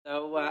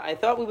I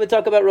thought we would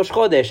talk about Rosh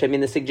Hodesh. I mean,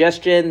 the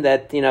suggestion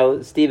that,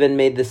 Stephen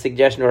made the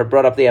suggestion or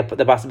brought up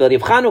the possibility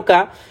of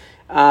Chanukah,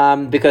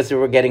 because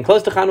we're getting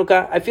close to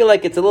Chanukah. I feel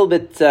like it's a little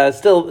bit,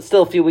 still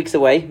a few weeks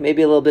away,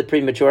 maybe a little bit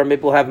premature.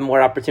 Maybe we'll have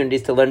more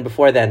opportunities to learn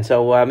before then.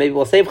 So maybe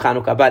we'll save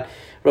Chanukah. But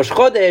Rosh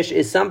Hodesh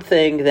is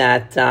something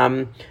that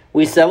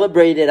we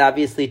celebrated,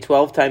 obviously,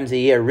 12 times a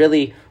year.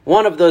 Really,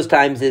 one of those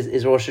times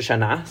is Rosh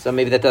Hashanah, so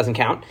maybe that doesn't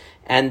count.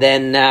 And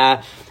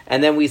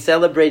then we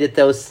celebrated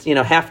those,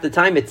 half the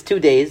time it's 2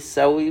 days.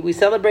 So we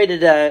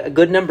celebrated a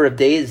good number of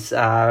days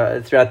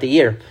throughout the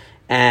year.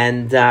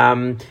 And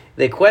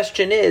the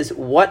question is,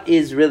 what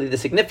is really the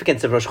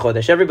significance of Rosh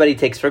Hodesh? Everybody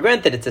takes for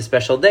granted it's a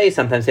special day.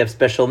 Sometimes they have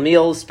special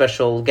meals,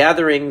 special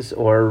gatherings,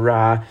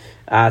 or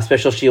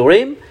special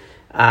shiurim.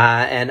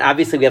 And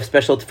obviously we have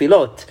special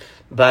tefillot.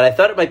 But I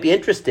thought it might be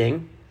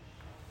interesting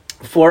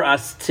for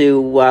us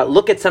to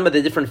look at some of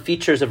the different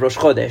features of Rosh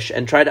Hodesh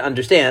and try to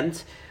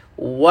understand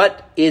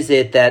what is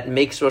it that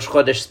makes Rosh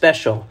Hodesh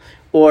special.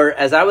 Or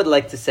as I would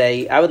like to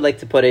say, I would like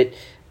to put it,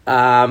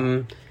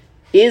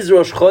 is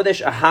Rosh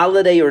Hodesh a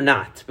holiday or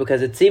not?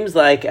 Because it seems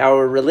like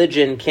our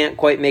religion can't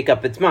quite make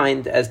up its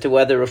mind as to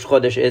whether Rosh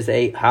Hodesh is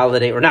a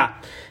holiday or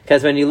not.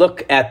 Because when you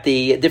look at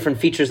the different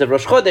features of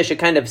Rosh Hodesh, it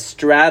kind of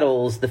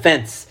straddles the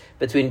fence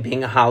between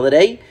being a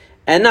holiday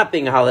and not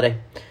being a holiday.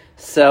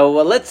 So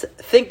let's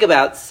think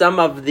about some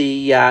of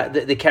the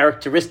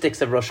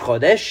characteristics of Rosh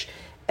Hodesh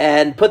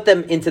and put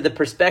them into the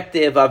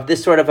perspective of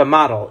this sort of a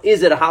model.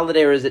 Is it a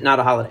holiday or is it not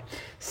a holiday?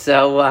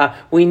 So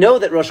we know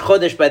that Rosh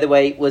Hodesh, by the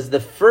way, was the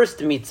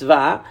first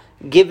mitzvah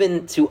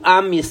given to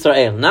Am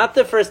Yisrael, not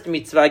the first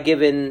mitzvah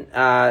given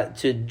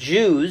to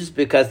Jews,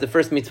 because the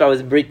first mitzvah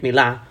was Brit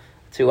Milah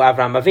to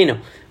Avraham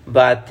Avinu.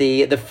 But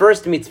the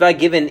first mitzvah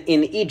given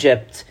in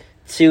Egypt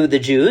to the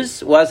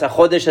Jews was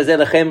HaChodesh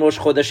Hazeh Lechem Rosh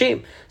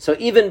Chodeshim. So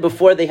even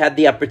before they had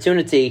the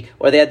opportunity,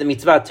 or they had the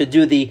mitzvah to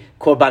do the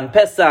Korban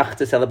Pesach,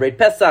 to celebrate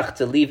Pesach,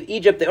 to leave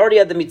Egypt, they already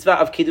had the mitzvah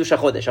of Kiddush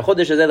HaChodesh.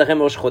 HaChodesh Hazeh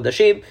Lechem Rosh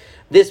Chodeshim.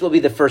 This will be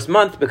the first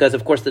month, because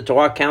of course the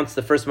Torah counts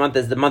the first month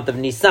as the month of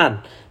Nisan,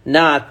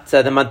 not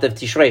the month of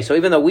Tishrei. So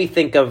even though we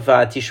think of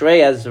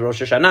Tishrei as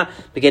Rosh Hashanah,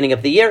 beginning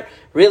of the year,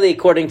 really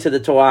according to the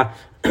Torah,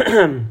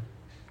 and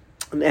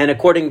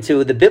according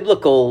to the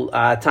biblical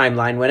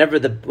timeline, whenever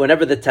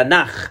the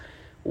Tanakh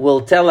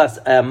will tell us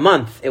a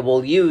month, it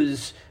will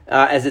use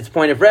as its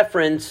point of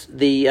reference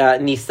the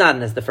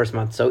Nisan as the first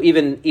month. So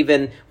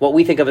even what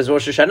we think of as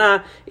Rosh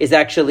Hashanah is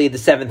actually the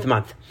 7th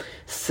month.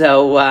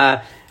 So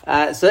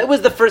it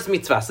was the first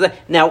mitzvah. So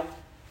now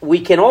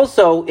we can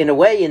also, in a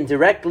way,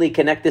 indirectly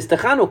connect this to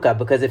Chanukah,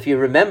 because if you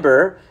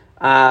remember,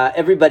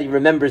 everybody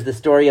remembers the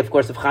story, of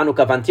course, of Chanukah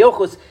of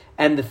Antiochus,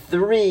 and the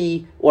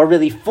 3, or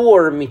really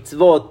 4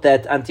 mitzvot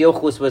that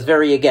Antiochus was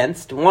very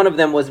against. One of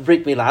them was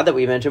Brit Milah, that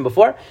we mentioned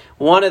before.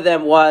 One of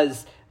them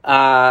was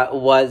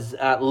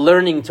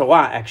learning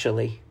Torah,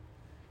 actually.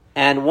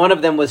 And one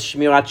of them was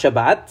Shmirat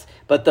Shabbat.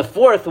 But the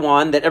 4th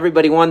one, that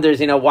everybody wonders,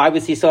 why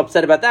was he so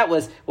upset about that,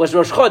 was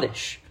Rosh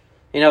Hodesh.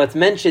 It's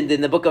mentioned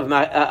in the book of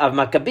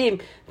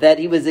Maccabim that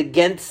he was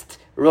against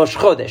Rosh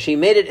Hodesh. He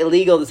made it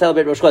illegal to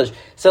celebrate Rosh Hodesh.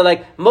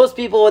 So most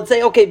people would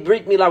say, okay,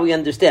 Brit Milah, we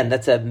understand.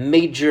 That's a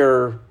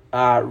major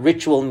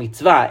ritual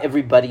mitzvah.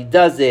 Everybody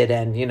does it,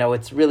 and,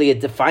 it's really a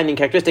defining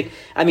characteristic.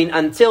 I mean,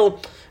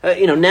 until,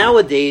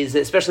 nowadays,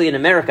 especially in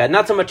America,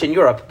 not so much in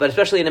Europe, but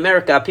especially in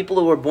America, people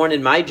who were born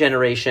in my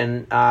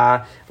generation,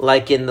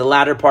 like in the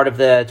latter part of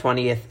the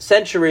 20th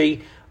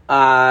century,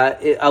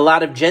 a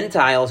lot of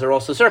Gentiles are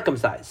also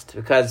circumcised,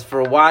 because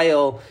for a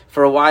while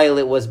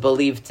it was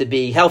believed to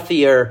be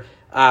healthier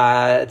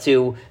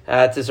to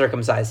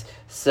circumcise.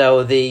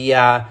 So they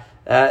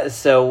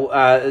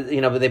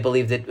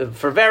believed it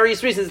for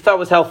various reasons. They thought it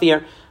was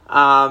healthier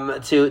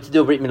to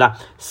do a Brit Milah.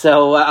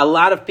 So a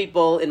lot of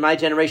people in my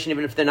generation,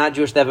 even if they're not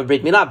Jewish, they have a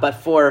Brit Milah. But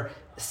for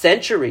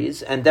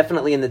centuries, and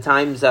definitely in the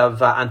times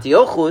of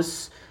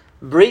Antiochus,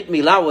 Brit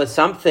Milah was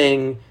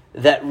something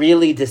that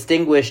really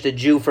distinguished a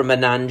Jew from a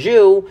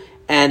non-Jew.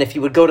 And if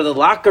you would go to the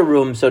locker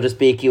room, so to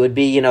speak, you would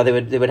be,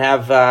 they would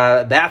have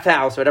a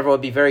bathhouse or whatever, would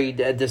be very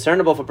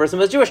discernible if a person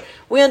was Jewish.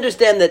 We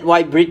understand that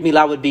why Brit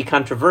Milah would be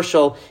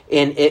controversial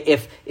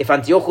if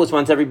Antiochus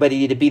wants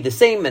everybody to be the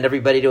same and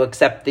everybody to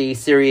accept the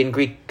Syrian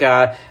Greek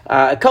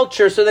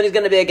culture, so then he's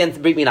going to be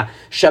against Brit Milah.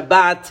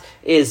 Shabbat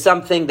is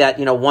something that,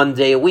 one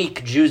day a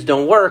week Jews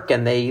don't work,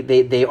 and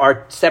they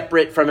are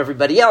separate from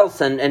everybody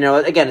else, and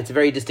again, it's a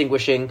very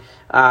distinguishing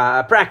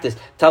practice.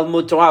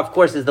 Talmud Torah, of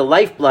course, is the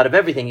lifeblood of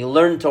everything. You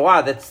learn Torah.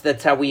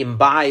 That's how we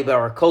imbibe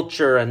our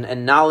culture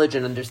and knowledge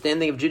and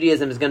understanding of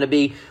Judaism is going to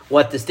be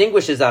what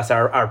distinguishes us,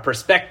 our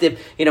perspective.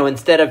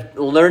 Instead of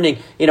learning,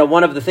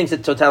 one of the things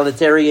that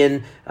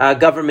totalitarian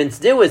governments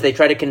do is they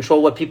try to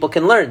control what people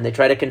can learn. They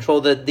try to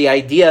control the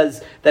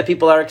ideas that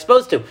people are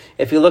exposed to.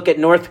 If you look at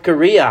North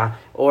Korea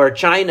or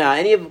China,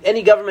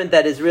 any government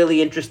that is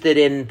really interested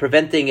in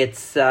preventing its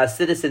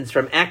citizens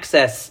from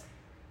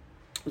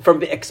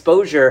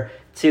exposure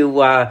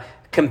to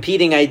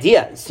competing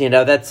ideas.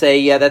 That's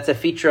a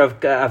feature of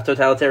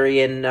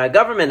totalitarian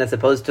government, as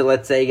opposed to,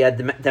 let's say,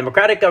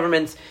 democratic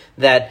governments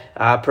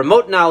that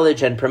promote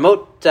knowledge and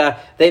promote.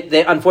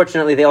 They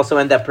unfortunately they also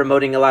end up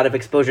promoting a lot of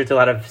exposure to a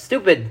lot of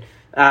stupid,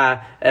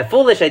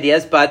 foolish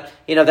ideas. But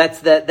that's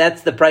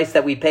the price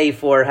that we pay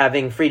for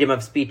having freedom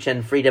of speech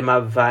and freedom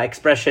of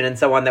expression and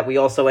so on. That we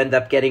also end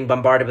up getting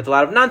bombarded with a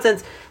lot of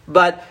nonsense.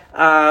 But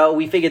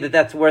we figured that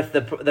that's worth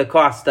the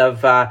cost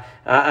of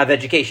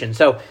education.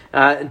 So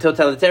in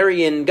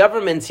totalitarian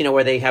governments,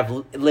 where they have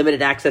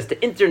limited access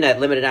to internet,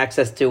 limited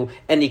access to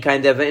any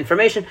kind of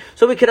information,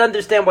 so we could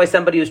understand why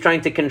somebody who's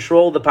trying to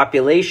control the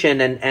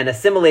population and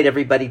assimilate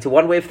everybody to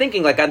one way of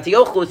thinking, like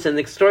Antiochus in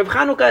the story of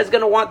Chanukah, is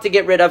going to want to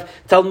get rid of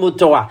Talmud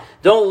Torah.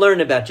 Don't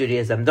learn about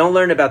Judaism. Don't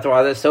learn about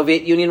Torah. The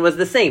Soviet Union was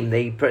the same.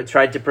 They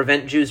tried to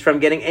prevent Jews from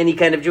getting any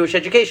kind of Jewish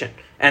education,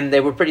 and they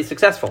were pretty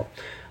successful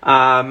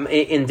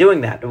in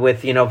doing that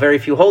with very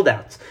few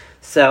holdouts.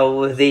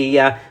 So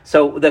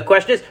the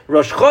question is,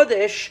 Rosh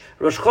Hodesh.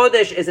 Rosh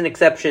Hodesh is an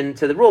exception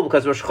to the rule,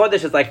 because Rosh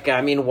Hodesh is like,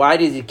 why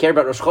does he care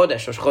about Rosh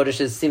Hodesh? Rosh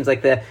Hodesh seems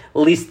like the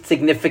least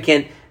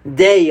significant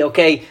day.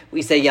 Okay,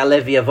 we say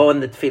Yalev Yavo in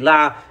the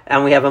Tefillah,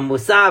 and we have a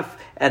Musaf.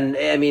 And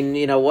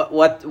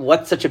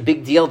what's such a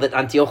big deal that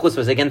Antiochus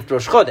was against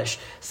Rosh Hodesh?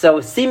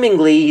 So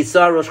seemingly he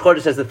saw Rosh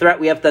Hodesh as a threat.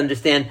 We have to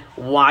understand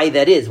why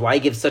that is, why he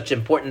gives such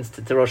importance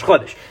to Rosh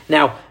Hodesh.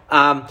 Now,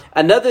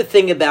 another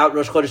thing about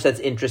Rosh Hodesh that's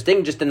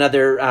interesting, just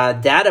another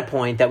data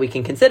point that we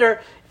can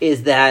consider,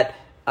 is that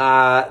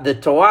the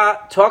Torah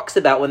talks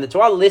about, when the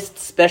Torah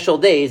lists special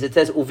days, it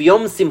says,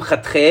 Uvyom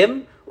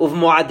simchatchem,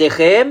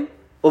 uvmoadechem,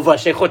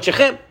 uvashei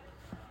chodshechem.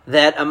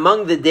 That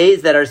among the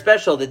days that are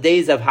special, the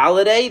days of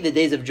holiday, the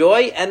days of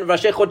joy, and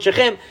Rashei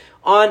Chodshechem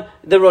on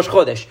the Rosh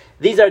Chodesh.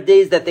 These are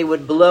days that they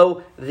would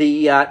blow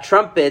the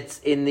trumpets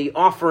in the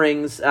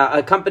offerings,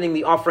 accompanying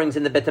the offerings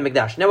in the Bet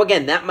HaMikdash. Now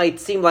again, that might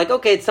seem like,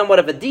 okay, it's somewhat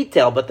of a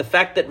detail, but the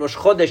fact that Rosh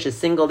Chodesh is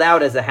singled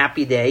out as a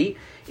happy day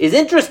is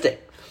interesting.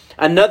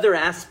 Another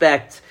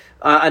aspect,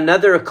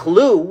 another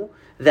clue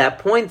that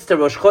points to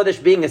Rosh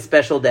Chodesh being a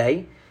special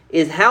day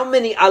is how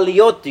many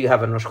aliyot do you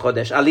have in Rosh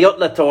Chodesh? Aliyot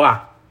la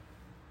Torah.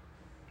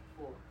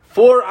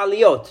 4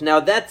 aliyot.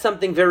 Now that's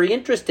something very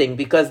interesting,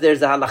 because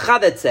there's a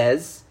halacha that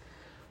says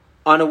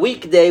on a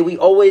weekday we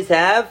always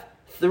have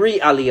 3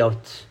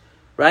 aliyot,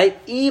 right?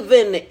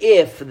 Even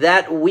if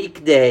that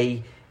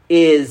weekday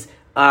is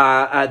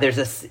there's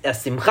a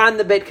simcha in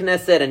the Beit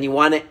Knesset and you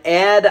want to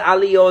add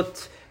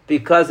aliyot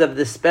because of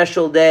the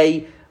special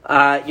day,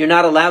 you're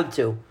not allowed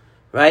to,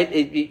 right?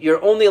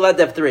 You're only allowed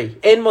to have 3.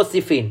 En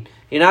mosifin.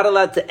 You're not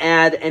allowed to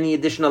add any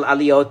additional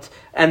aliyot,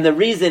 and the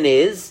reason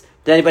is,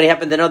 does anybody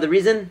happen to know the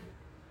reason?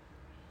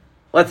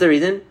 What's the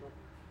reason?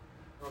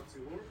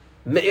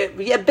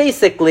 Yeah,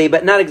 basically,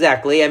 but not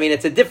exactly.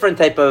 It's a different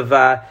type of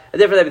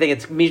thing.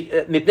 It's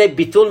mipnei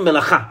bitul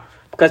melacha,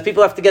 because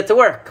people have to get to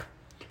work.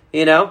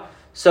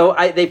 So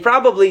they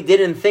probably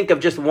didn't think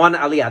of just one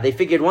aliyah. They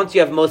figured once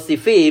you have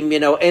mosifim,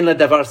 ein la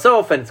davar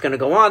sof, and it's going to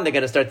go on. They're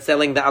going to start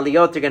selling the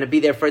aliyot. They're going to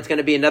be there it's going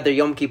to be another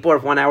Yom Kippur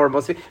of 1 hour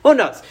mosifim. Who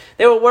knows?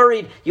 They were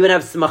worried you would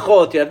have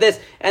smachot, you have this,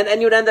 and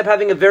you would end up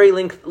having a very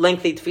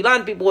lengthy tefillah,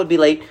 and people would be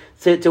late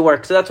to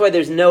work. So that's why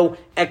there's no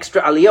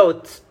extra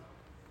aliyot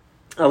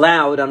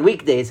allowed on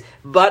weekdays.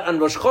 But on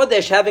Rosh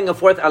Chodesh, having a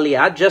 4th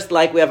aliyah, just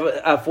like we have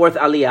a 4th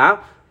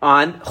aliyah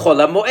on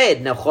Chol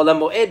HaMoed. Now, Chol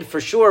HaMoed for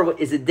sure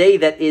is a day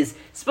that is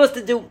supposed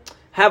to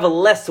have a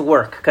less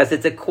work, because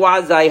it's a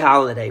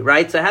quasi-holiday,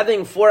 right? So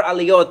having 4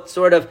 aliyot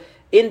sort of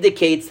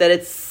indicates that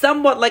it's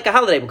somewhat like a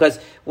holiday, because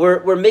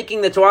we're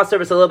making the Torah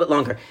service a little bit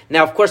longer.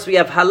 Now, of course, we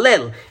have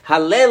Hallel.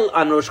 Hallel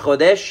on Rosh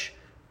Chodesh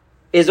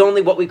is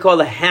only what we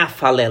call a half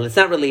Hallel. It's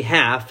not really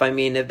half.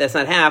 If that's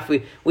not half,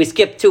 we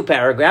skip 2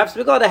 paragraphs.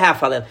 We call it a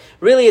half Hallel.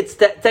 Really,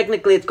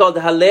 technically it's called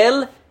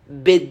Hallel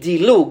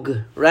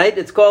Bedilug, right?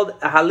 It's called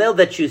a Hallel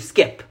that you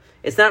skip.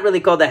 It's not really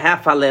called a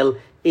half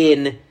Hallel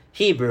in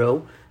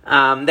Hebrew.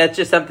 That's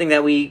just something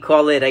that we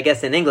call it, I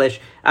guess, in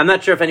English. I'm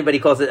not sure if anybody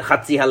calls it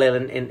Chatzi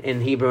Hallel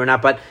in Hebrew or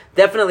not, but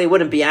definitely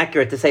wouldn't be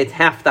accurate to say it's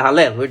half the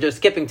Hallel. We're just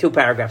skipping 2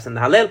 paragraphs in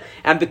the Hallel,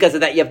 and because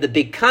of that, you have the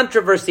big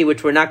controversy,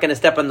 which we're not going to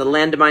step on the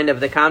landmine of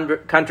the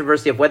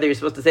controversy of whether you're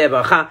supposed to say a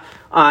bracha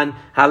on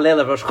Hallel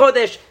of Rosh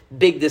Chodesh.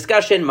 Big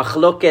discussion,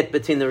 machloket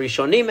between the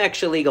Rishonim,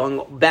 actually,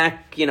 going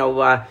back,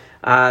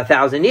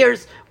 1,000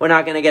 years. We're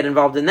not going to get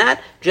involved in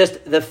that.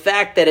 Just the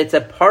fact that it's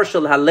a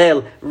partial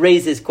Hallel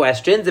raises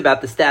questions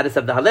about the status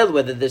of the Hallel,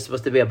 whether there's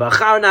supposed to be a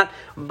bracha or not.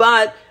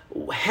 But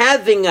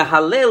having a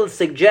Hallel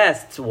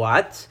suggests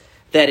what?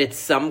 That it's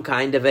some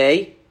kind of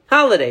a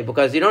holiday,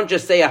 because you don't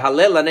just say a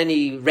Hallel on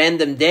any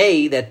random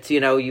day that,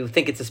 you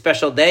think it's a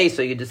special day,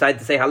 so you decide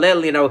to say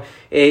Hallel,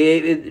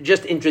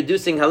 just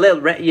introducing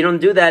Hallel, you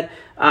don't do that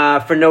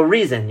for no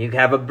reason. You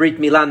have a Brit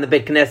Milah in the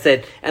Beit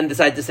Knesset and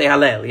decide to say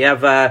Hallel. You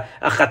have a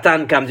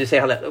Chatan comes, you say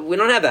Hallel. We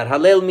don't have that.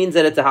 Hallel means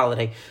that it's a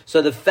holiday.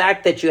 So the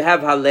fact that you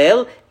have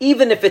Hallel,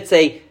 even if it's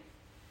a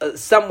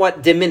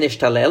somewhat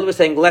diminished Hallel, we're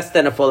saying less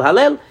than a full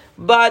Hallel,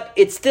 but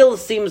it still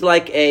seems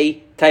like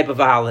a type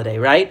of a holiday,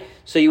 right?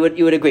 So you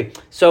would agree.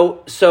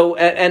 So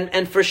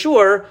and for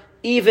sure,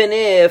 even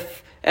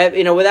if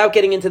without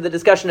getting into the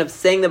discussion of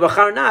saying the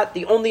bracha or not,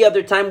 the only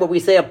other time where we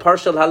say a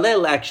partial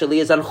Hallel actually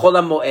is on Chol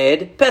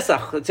HaMoed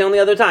Pesach. That's the only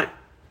other time.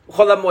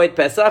 Chol HaMoed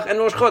Pesach and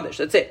Rosh Chodesh.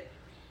 That's it.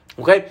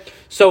 Okay?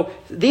 So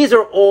these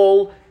are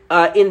all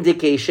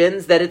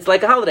indications that it's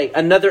like a holiday.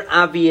 Another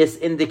obvious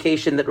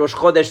indication that Rosh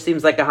Chodesh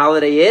seems like a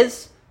holiday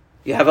is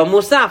you have a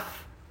Musaf.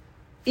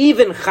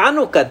 Even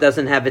Chanukah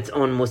doesn't have its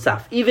own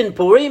Musaf. Even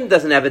Purim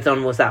doesn't have its own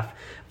Musaf.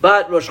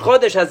 But Rosh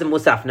Chodesh has a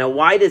Musaf. Now,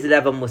 why does it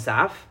have a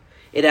Musaf?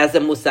 It has a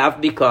Musaf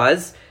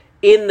because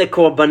in the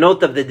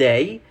Korbanot of the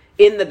day,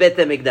 in the Beit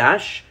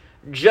HaMikdash,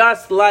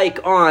 just like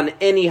on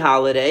any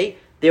holiday,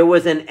 there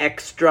was an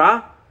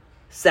extra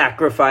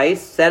set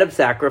of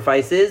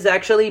sacrifices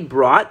actually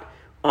brought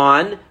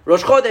on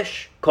Rosh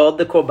Chodesh, called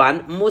the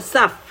Korban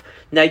Musaf.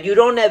 Now, you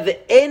don't have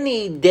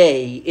any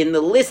day in the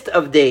list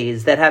of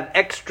days that have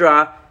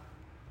extra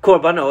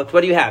Korbanot. What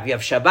do you have? You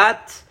have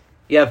Shabbat,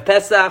 you have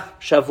Pesach,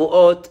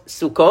 Shavuot,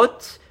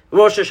 Sukkot,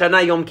 Rosh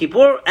Hashanah, Yom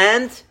Kippur,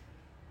 and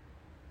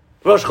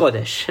Rosh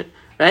Chodesh.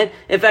 Right?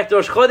 In fact,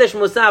 Rosh Chodesh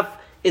Musaf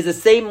is the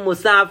same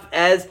Musaf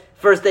as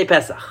first day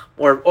Pesach,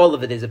 or all of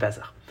the days of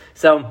Pesach.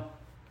 So,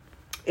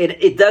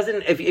 it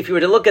doesn't, if you were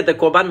to look at the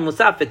Korban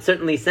Musaf, it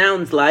certainly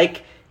sounds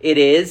like it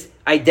is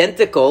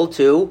identical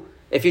to,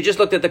 if you just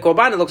looked at the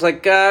Korban, it looks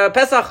like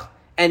Pesach.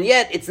 And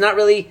yet, it's not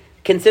really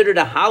considered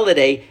a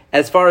holiday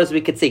as far as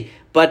we could see.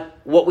 But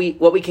what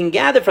we can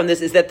gather from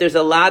this is that there's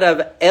a lot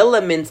of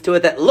elements to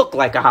it that look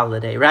like a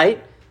holiday,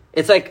 right?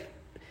 It's like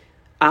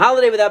a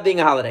holiday without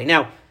being a holiday.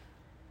 Now,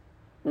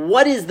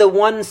 what is the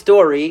one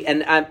story,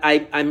 and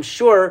I'm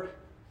sure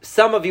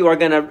some of you are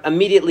going to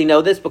immediately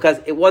know this because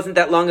it wasn't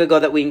that long ago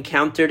that we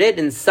encountered it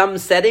in some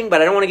setting,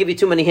 but I don't want to give you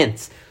too many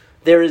hints.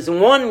 There is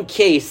one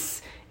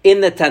case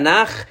in the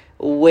Tanakh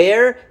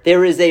where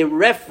there is a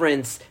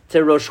reference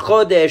to Rosh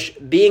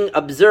Chodesh being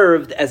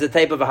observed as a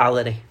type of a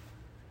holiday.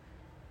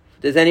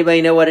 Does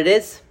anybody know what it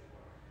is?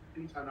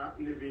 In Tanakh,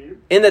 Nevi'im.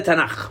 In the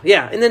Tanakh,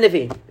 yeah, in the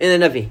Nevi'im, in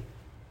the Navi.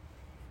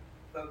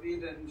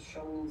 David and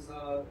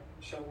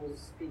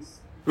Shaul's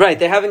feast. Right,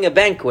 they're having a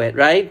banquet,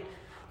 right?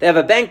 They have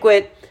a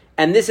banquet,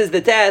 and this is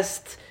the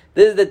test.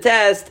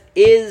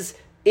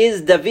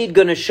 Is David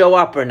going to show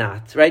up or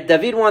not? Right?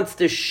 David wants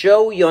to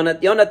show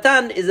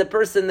Yonatan is a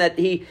person that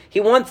he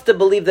wants to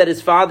believe that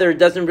his father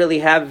doesn't really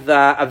have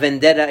a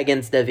vendetta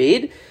against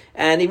David,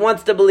 and he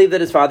wants to believe that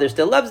his father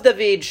still loves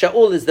David.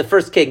 Shaul is the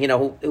first king,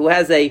 who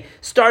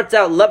starts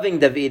out loving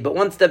David, but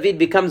once David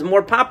becomes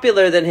more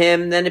popular than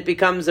him, then it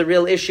becomes a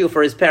real issue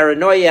for his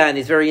paranoia, and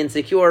he's very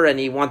insecure, and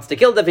he wants to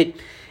kill David.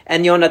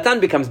 And Yonatan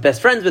becomes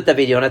best friends with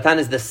David. Yonatan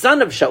is the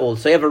son of Shaul,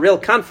 so you have a real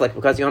conflict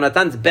because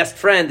Yonatan's best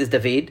friend is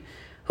David,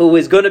 who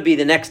is going to be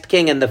the next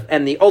king and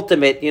the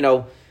ultimate,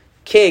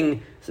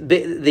 king,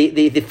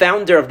 the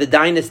founder of the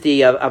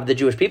dynasty of the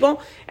Jewish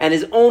people. And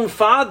his own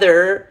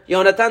father,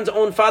 Yonatan's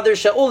own father,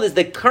 Shaul, is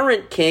the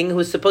current king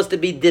who's supposed to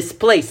be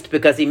displaced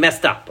because he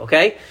messed up,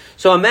 okay?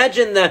 So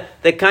imagine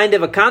the kind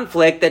of a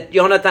conflict that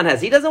Yonatan has.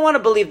 He doesn't want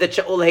to believe that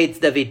Shaul hates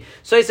David.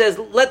 So he says,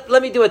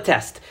 let me do a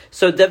test.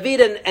 So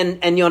David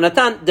and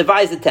Yonatan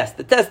devise a test.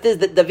 The test is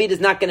that David is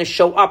not going to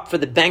show up for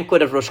the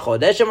banquet of Rosh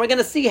Chodesh, and we're going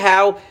to see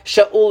how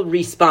Shaul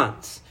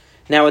responds.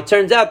 Now, it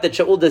turns out that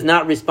Shaul does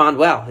not respond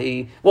well.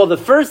 The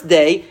first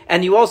day,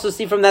 and you also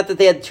see from that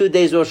they had 2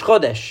 days Rosh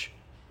Chodesh.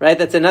 Right?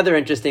 That's another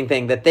interesting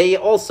thing, that they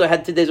also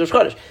had 2 days Rosh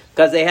Chodesh,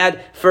 because they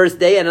had first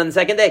day and on the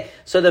second day.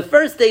 So the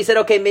first day said,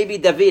 okay, maybe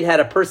David had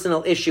a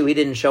personal issue, he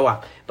didn't show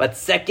up. But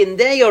second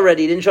day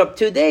already, he didn't show up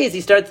 2 days,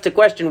 he starts to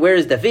question, where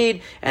is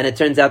David? And it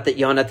turns out that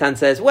Yonatan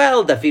says,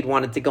 well, David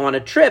wanted to go on a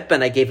trip,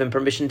 and I gave him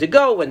permission to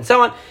go, and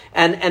so on.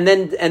 And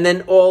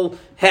then all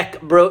heck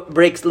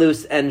breaks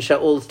loose, and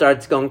Shaul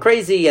starts going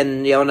crazy,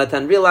 and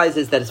Yonatan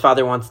realizes that his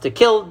father wants to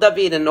kill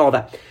David, and all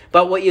that.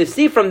 But what you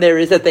see from there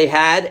is that they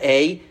had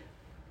a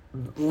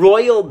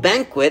royal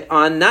banquet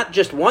on not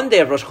just one day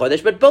of Rosh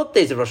Chodesh, but both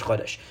days of Rosh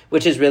Chodesh,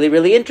 which is really,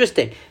 really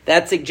interesting.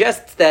 That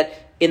suggests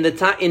that in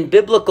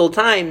biblical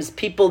times,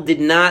 people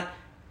did not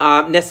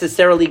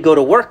necessarily go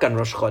to work on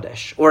Rosh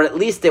Chodesh, or at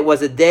least it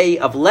was a day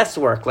of less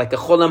work, like a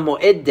Chol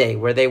HaMoed day,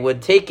 where they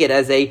would take it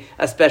as a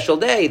special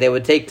day. They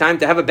would take time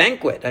to have a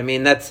banquet. I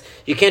mean,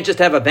 you can't just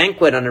have a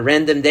banquet on a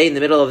random day in the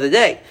middle of the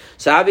day.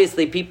 So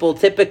obviously people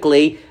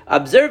typically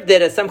observed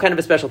it as some kind of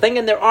a special thing,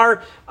 and there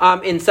are,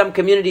 in some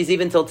communities,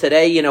 even till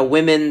today,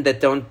 women that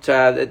don't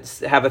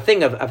have a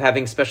thing of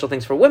having special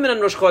things for women on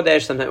Rosh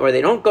Chodesh, sometimes where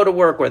they don't go to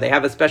work, where they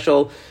have a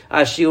special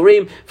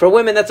shiurim for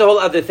women. That's a whole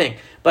other thing.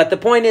 But the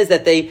point is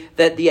that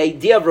the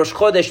idea of Rosh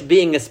Chodesh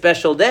being a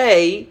special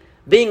day,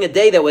 being a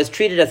day that was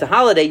treated as a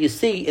holiday, you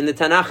see in the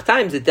Tanakh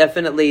times, it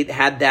definitely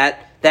had that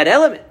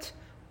element.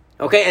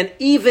 Okay, and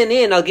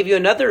even I'll give you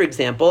another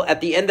example, at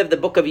the end of the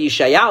book of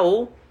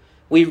Yeshayahu,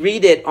 we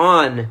read it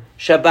on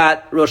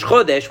Shabbat Rosh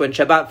Chodesh, when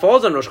Shabbat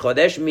falls on Rosh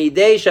Chodesh,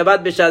 Midei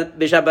Shabbat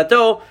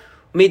b'Shabbato,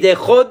 Midei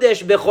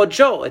Chodesh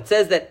b'Chodsho. It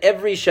says that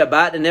every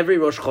Shabbat and every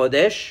Rosh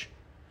Chodesh,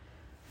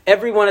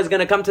 everyone is going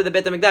to come to the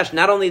Beit HaMikdash.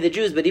 Not only the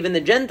Jews, but even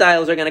the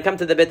Gentiles are going to come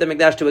to the Beit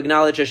HaMikdash to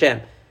acknowledge Hashem.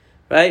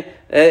 Right?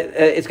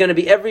 It's going to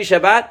be every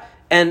Shabbat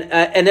and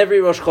every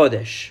Rosh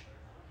Chodesh.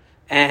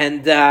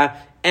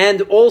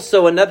 And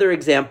also another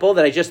example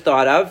that I just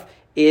thought of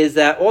is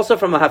also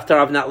from a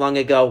haftarah of not long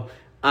ago,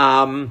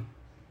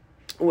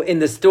 in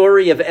the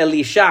story of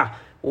Elisha,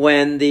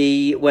 when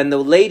the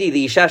lady,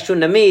 the Isha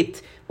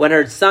Shunamit, when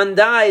her son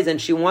dies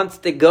and she wants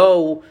to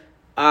go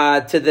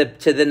to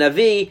the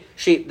Navi,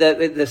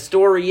 the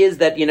story is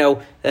that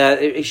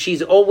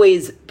she's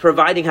always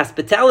providing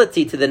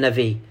hospitality to the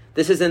Navi.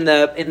 This is in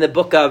the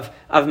book of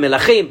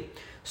Melachim.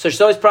 So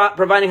she's always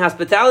providing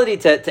hospitality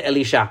to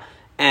Elisha.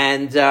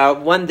 And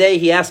one day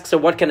he asks her,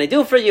 "What can I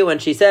do for you?"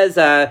 And she says,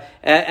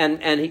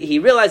 and he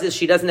realizes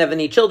she doesn't have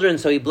any children,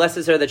 so he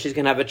blesses her that she's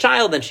going to have a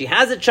child, and she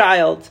has a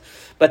child.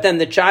 But then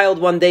the child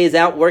one day is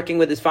out working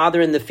with his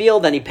father in the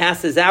field, and he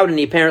passes out, and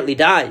he apparently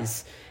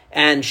dies.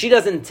 And she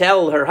doesn't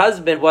tell her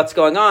husband what's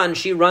going on.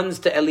 She runs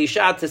to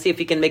Elisha to see if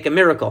he can make a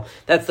miracle.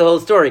 That's the whole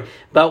story.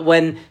 But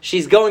when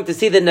she's going to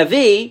see the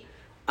Navi,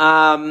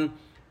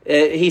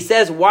 he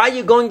says, "Why are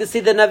you going to see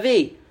the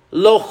Navi?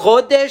 Lo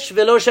Chodesh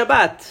velo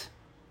Shabbat."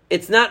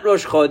 It's not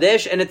Rosh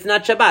Hodesh and it's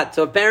not Shabbat.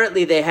 So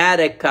apparently they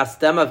had a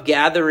custom of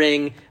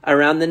gathering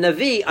around the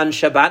Navi on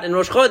Shabbat and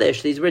Rosh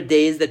Hodesh. These were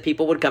days that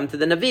people would come to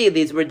the Navi.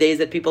 These were days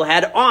that people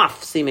had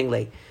off,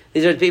 seemingly.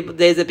 These are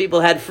days that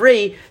people had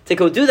free to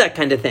go do that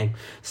kind of thing.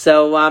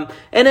 So,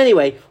 and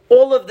anyway,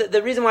 all of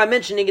the reason why I'm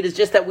mentioning it is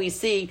just that we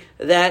see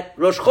that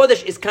Rosh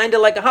Hodesh is kind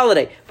of like a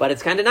holiday, but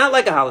it's kind of not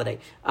like a holiday.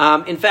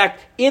 In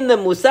fact, in the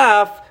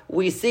Musaf,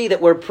 we see that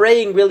we're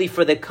praying really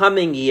for the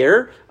coming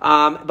year,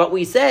 but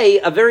we say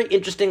a very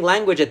interesting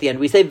language at the end.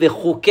 We say,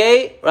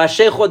 V'chukei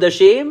Rashi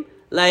Chodeshim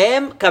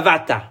lahem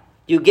kavata.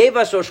 You gave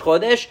us Rosh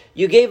Chodesh,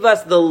 you gave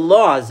us the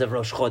laws of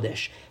Rosh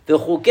Chodesh.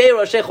 V'chukei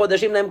Rashi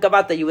Chodeshim lahem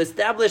kavata. You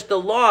established the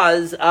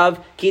laws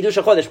of Kiddush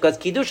HaChodesh, because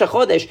Kiddush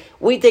HaChodesh,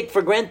 we take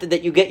for granted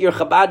that you get your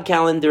Chabad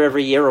calendar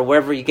every year, or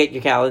wherever you get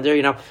your calendar,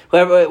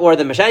 whoever, or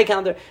the Mashai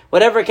calendar,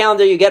 whatever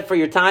calendar you get for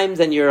your times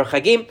and your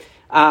Chagim,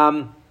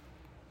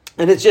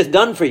 and it's just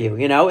done for you,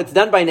 It's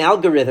done by an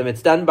algorithm.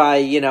 It's done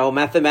by,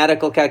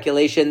 mathematical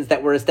calculations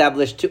that were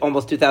established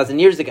almost 2,000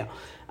 years ago.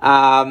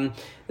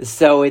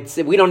 So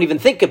we don't even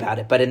think about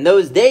it. But in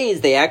those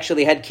days, they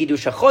actually had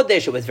Kiddush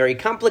HaChodesh. It was very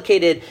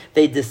complicated.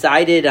 They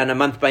decided on a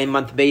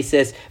month-by-month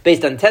basis,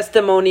 based on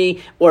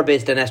testimony or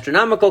based on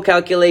astronomical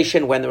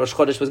calculation, when the Rosh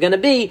Chodesh was going to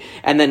be.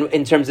 And then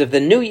in terms of the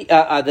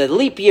the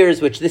leap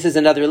years, which this is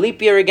another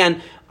leap year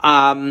again,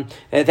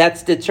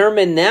 that's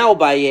determined now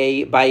by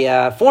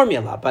a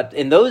formula. But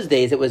in those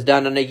days, it was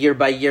done on a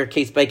year-by-year,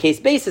 case-by-case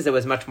basis. It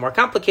was much more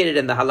complicated,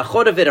 and the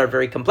halachot of it are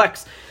very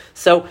complex.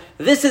 So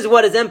this is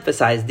what is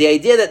emphasized, the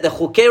idea that the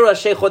Chukei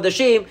Rashi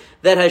Chodeshim,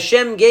 that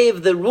Hashem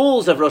gave the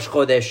rules of Rosh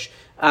Chodesh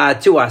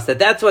to us,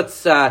 that's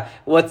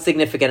what's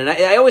significant. And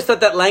I always thought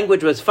that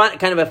language was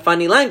kind of a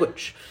funny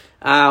language.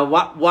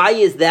 Why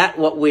is that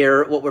what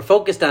we're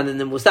focused on in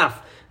the Musaf?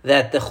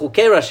 That the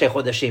Chukei Rashi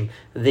Chodeshim,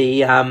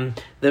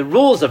 the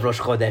rules of Rosh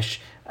Chodesh,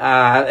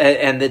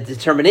 and the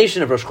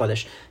determination of Rosh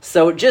Chodesh.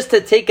 So just to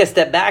take a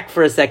step back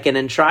for a second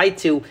and try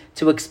to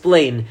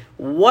explain,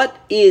 what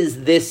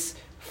is this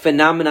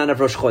phenomenon of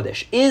Rosh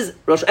Chodesh?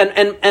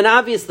 And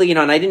obviously,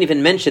 and I didn't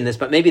even mention this,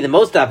 but maybe the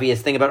most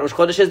obvious thing about Rosh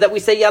Chodesh is that we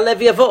say Ya'aleh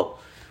V'yavo.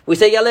 We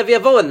say Ya'aleh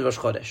V'yavo in Rosh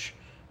Chodesh,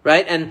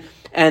 right? And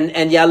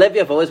Ya'aleh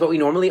V'yavo is what we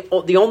normally,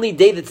 the only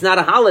day that's not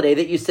a holiday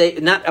that you say,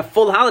 not a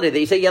full holiday that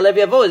you say Ya'aleh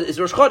V'yavo is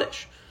Rosh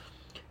Chodesh.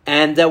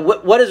 And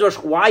what is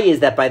why is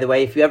that, by the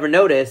way? If you ever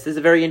notice, this is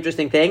a very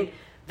interesting thing.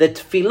 The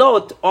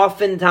tefillot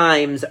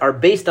oftentimes are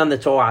based on the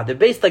Torah. They're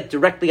based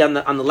directly on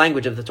the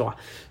language of the Torah.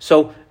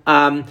 So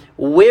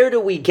where do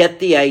we get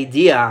the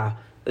idea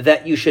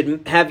that you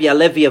should have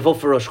Ya'aleh V'yavo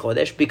for Rosh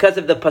Chodesh? Because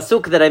of the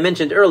pasuk that I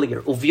mentioned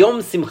earlier.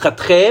 Uvyom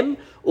simchatchem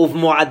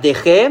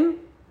uvmoadechem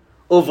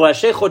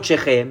uvrashi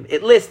chodshechem.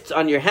 It lists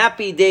on your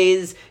happy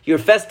days, your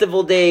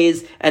festival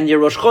days, and your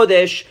Rosh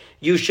Chodesh,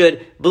 you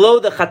should blow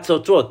the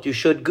chatzotrot.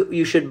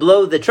 You should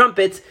blow the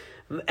trumpets.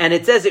 And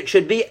it says it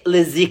should be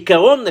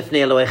lezikaron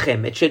lifnei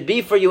Elohechem. It should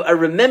be for you a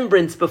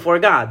remembrance before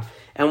God.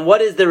 And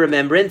what is the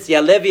remembrance?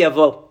 Ya'aleh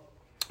V'yavo.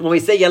 When we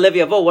say Ya'aleh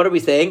V'yavo, what are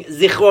we saying?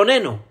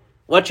 Zichronenu.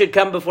 What should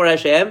come before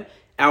Hashem?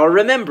 Our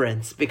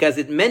remembrance. Because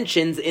it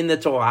mentions in the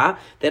Torah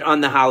that on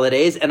the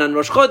holidays and on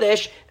Rosh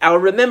Chodesh, our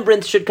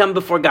remembrance should come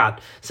before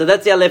God. So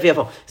that's Ya'aleh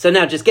V'yavo. So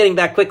now, just getting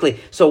back quickly.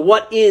 So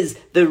what is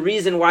the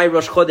reason why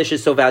Rosh Chodesh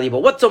is so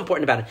valuable? What's so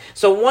important about it?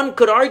 So one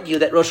could argue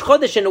that Rosh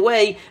Chodesh, in a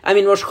way,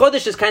 Rosh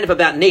Chodesh is kind of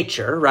about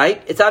nature,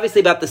 right? It's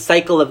obviously about the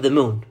cycle of the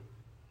moon.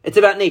 It's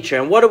about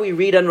nature. And what do we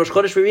read on Rosh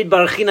Chodesh? We read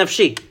Barachi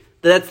Nafshi.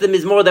 That's the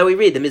Mizmor that we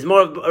read. The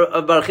Mizmor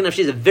of Barachi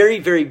Nafshi is very,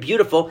 very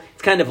beautiful.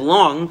 It's kind of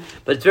long,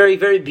 but it's very,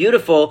 very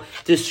beautiful.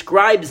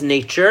 Describes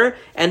nature,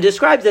 and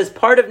describes as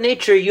part of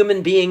nature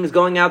human beings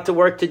going out to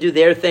work to do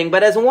their thing,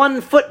 but as one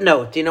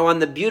footnote, on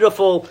the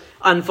beautiful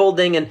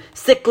unfolding and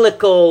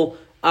cyclical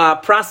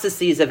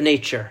processes of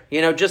nature.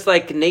 Just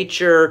like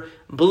nature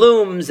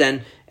blooms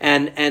and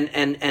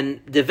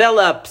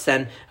develops,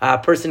 and a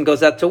person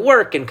goes out to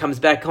work and comes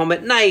back home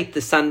at night,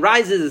 the sun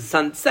rises, the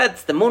sun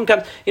sets, the moon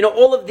comes,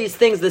 all of these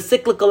things, the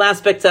cyclical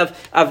aspects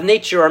of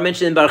nature are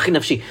mentioned in Baruch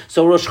Nafshi.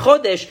 So Rosh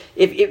Hodesh,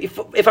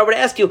 if I were to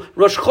ask you,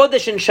 Rosh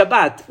Hodesh and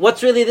Shabbat,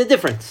 what's really the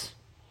difference?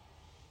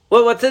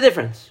 Well, what's the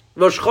difference?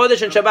 Rosh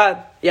Hodesh and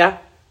Shabbat, yeah?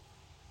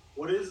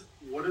 What is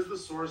the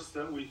source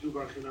that we do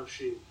Baruch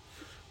Nafshi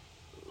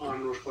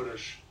on Rosh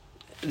Hodesh?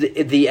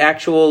 The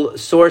actual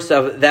source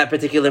of that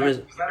particular... Is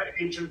that an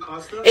ancient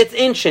custom? It's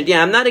ancient,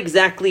 yeah. I'm not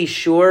exactly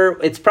sure.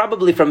 It's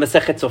probably from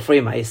Masechet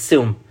Sofrim, I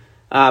assume.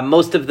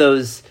 Most of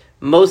those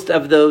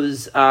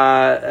minhagim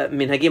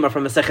are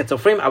from Masechet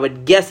Sofrim. I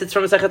would guess it's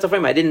from Masechet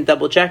Sofrim. I didn't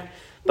double check,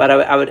 but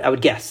I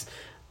would guess.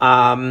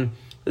 But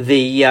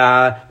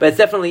it's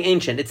definitely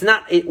ancient.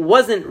 It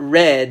wasn't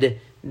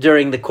read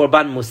during the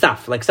Korban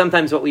Musaf. Like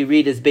sometimes what we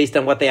read is based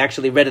on what they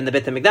actually read in the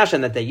Beit HaMikdash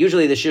on that day.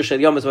 Usually the Shir Shel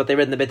Yom is what they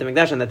read in the Beit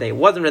HaMikdash on that day. It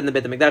wasn't read in the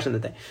Beit HaMikdash on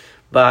that day.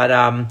 But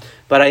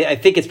I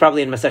think it's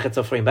probably in Masechet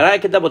Sofrim. But I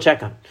could double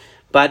check on.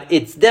 But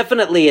it's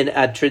definitely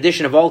a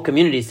tradition of all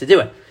communities to do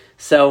it.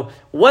 So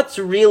what's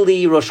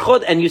really Rosh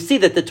Chodesh? And you see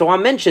that the Torah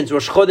mentions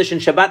Rosh Chodesh and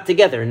Shabbat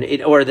together,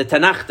 or the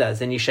Tanakh does.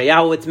 In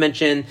Yeshayahu it's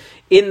mentioned.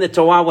 In the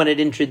Torah when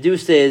it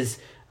introduces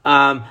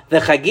the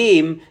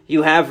Chagim,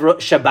 you have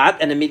Shabbat,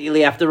 and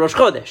immediately after Rosh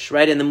Chodesh,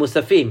 right? In the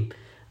Musafim,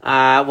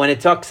 when it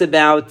talks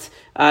about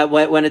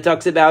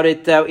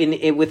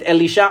it with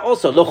Elisha,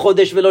 also Lo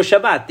Chodesh velo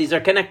Shabbat. These are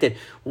connected.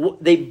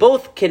 They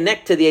both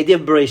connect to the idea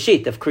of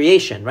Bereshit, of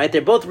creation, right?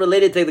 They're both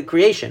related to the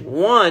creation.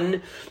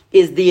 One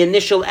is the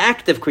initial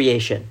act of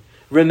creation,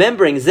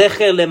 remembering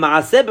Zecher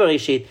leMaaseh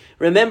Bereshit,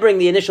 remembering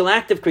the initial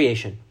act of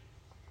creation,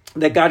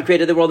 that God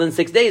created the world in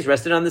 6 days,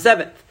 rested on the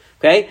seventh.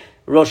 Okay.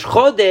 Rosh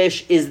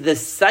Chodesh is the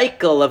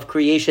cycle of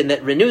creation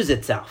that renews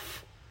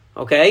itself.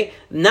 Okay?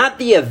 Not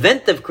the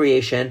event of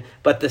creation,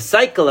 but the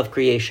cycle of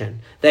creation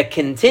that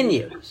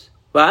continues.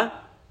 What?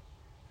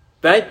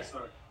 Right?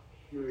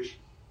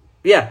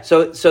 Yeah,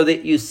 so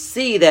that you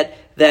see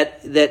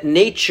that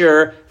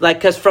nature, like,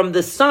 because from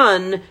the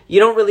sun, you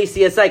don't really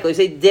see a cycle. You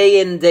say day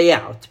in, day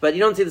out, but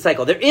you don't see the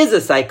cycle. There is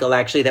a cycle,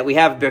 actually, that we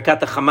have,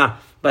 Birkat HaChama,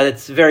 but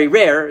it's very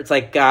rare. It's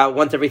like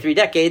once every 3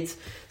 decades.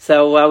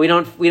 So we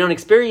don't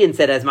experience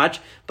it as much.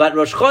 But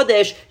Rosh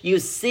Chodesh, you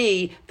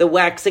see the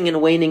waxing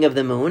and waning of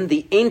the moon.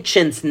 The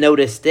ancients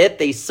noticed it.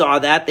 They saw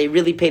that. They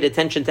really paid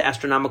attention to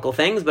astronomical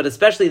things, but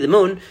especially the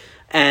moon.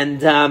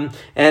 And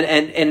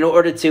in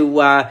order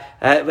to,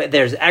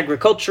 there's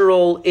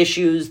agricultural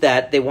issues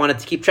that they wanted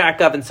to keep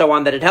track of and so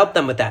on, that it helped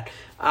them with that.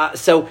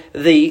 So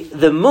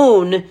the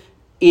moon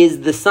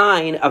is the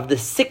sign of the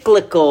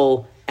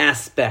cyclical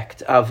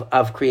aspect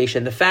of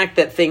creation. The fact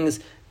that things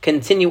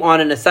continue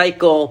on in a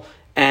cycle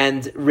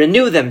and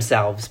renew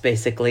themselves,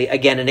 basically,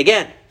 again and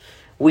again.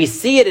 We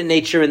see it in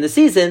nature in the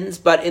seasons,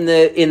 but in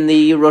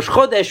the Rosh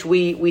Chodesh,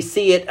 we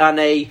see it on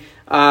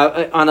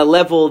a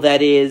level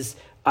that is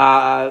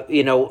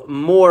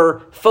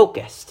more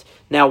focused.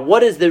 Now,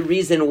 what is the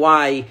reason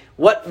why?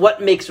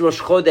 What makes Rosh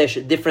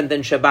Chodesh different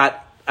than Shabbat?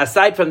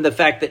 Aside from the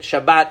fact that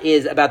Shabbat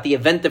is about the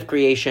event of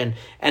creation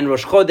and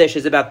Rosh Chodesh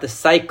is about the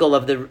cycle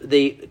of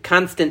the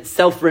constant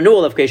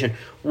self-renewal of creation.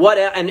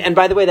 And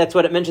by the way, that's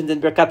what it mentions in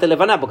Birkat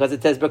HaLevana, because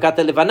it says Birkat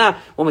HaLevana.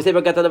 When we say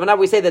Birkat HaLevana,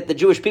 we say that the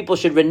Jewish people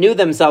should renew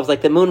themselves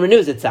like the moon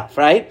renews itself,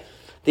 right?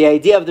 The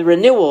idea of the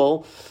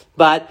renewal,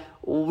 but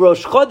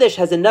Rosh Chodesh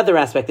has another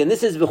aspect, and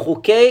this is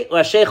V'chukei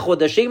Rashi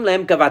Chodeshim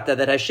Lehem Kavata,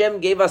 that Hashem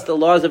gave us the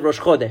laws of Rosh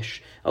Chodesh.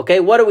 Okay,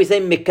 what do we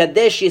say?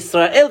 Mikadesh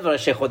Yisrael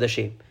V'Rashi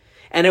Chodeshim.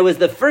 And it was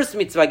the first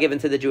mitzvah given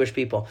to the Jewish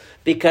people,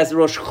 because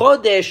Rosh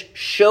Chodesh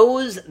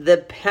shows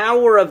the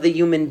power of the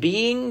human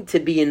being to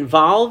be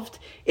involved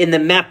in the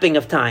mapping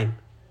of time.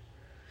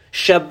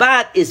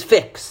 Shabbat is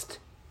fixed.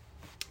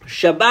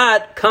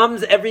 Shabbat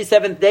comes every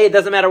 7th day, it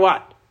doesn't matter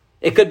what.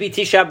 It could be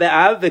Tisha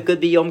B'Av, it could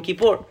be Yom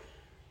Kippur.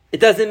 It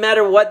doesn't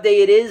matter what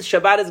day it is,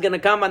 Shabbat is going to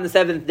come on the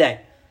 7th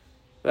day.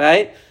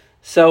 Right?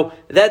 So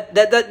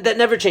that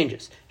never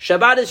changes.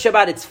 Shabbat is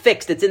Shabbat, it's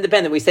fixed, it's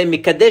independent. We say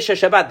Mikadesh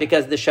Shabbat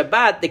because the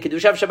Shabbat, the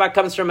Kiddush of Shabbat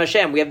comes from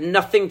Hashem. We have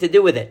nothing to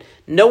do with it.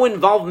 No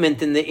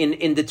involvement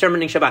in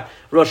determining Shabbat.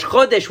 Rosh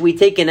Chodesh, we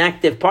take an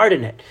active part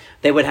in it.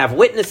 They would have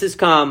witnesses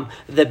come,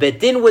 the Beit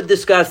Din would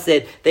discuss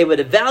it, they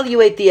would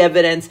evaluate the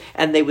evidence,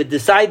 and they would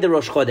decide the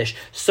Rosh Chodesh.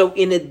 So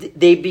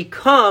they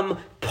become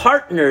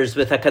partners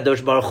with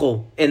HaKadosh Baruch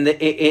Hu in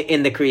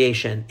the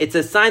creation. It's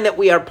a sign that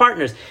we are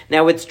partners.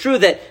 Now, it's true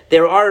that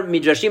there are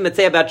midrashim that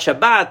say about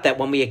Shabbat, that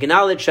when we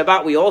acknowledge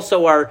Shabbat, we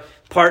also are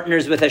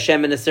partners with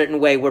Hashem in a certain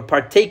way.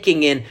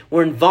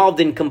 We're involved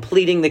in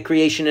completing the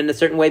creation in a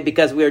certain way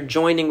because we are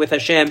joining with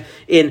Hashem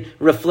in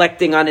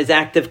reflecting on His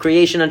act of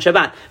creation on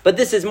Shabbat. But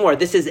this is more.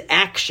 This is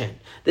action.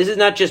 This is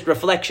not just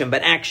reflection,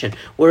 but action.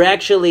 We're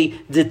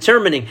actually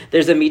determining.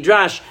 There's a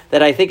midrash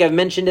that I think I've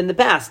mentioned in the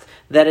past,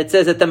 that it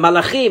says that the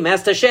Malachim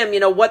asked Hashem,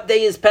 what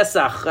day is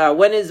Pesach?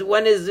 When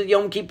is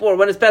Yom Kippur?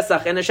 When is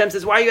Pesach? And Hashem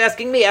says, why are you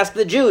asking me? Ask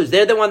the Jews.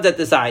 They're the ones that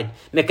decide.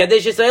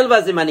 Mekadesh Yisrael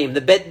vazimanim.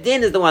 The Beit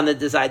Din is the one that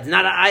decides.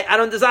 Not I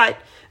don't decide.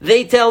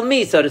 They tell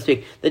me, so to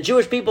speak. The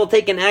Jewish people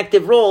take an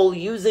active role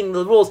using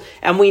the rules.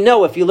 And we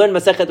know if you learn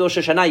Masechet Rosh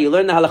Hashanah, you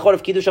learn the halachot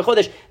of Kiddush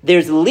HaChodesh,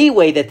 there's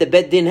leeway that the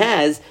Bet Din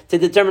has to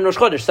determine Rosh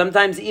Chodesh.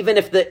 Sometimes even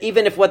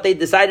if what they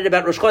decided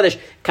about Rosh Chodesh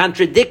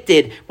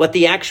contradicted what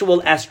the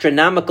actual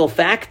astronomical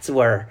facts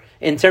were,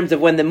 in terms of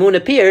when the moon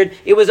appeared,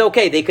 it was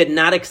okay. They could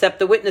not accept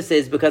the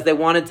witnesses because they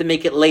wanted to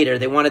make it later.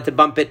 They wanted to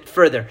bump it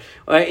further.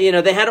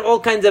 They had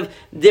all kinds of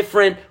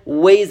different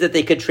ways that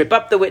they could trip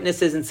up the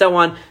witnesses and so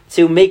on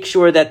to make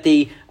sure that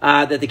the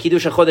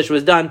Kiddush HaChodesh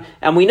was done.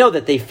 And we know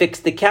that they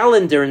fixed the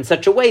calendar in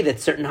such a way that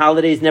certain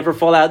holidays never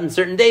fall out in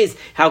certain days.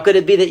 How could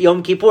it be that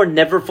Yom Kippur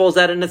never falls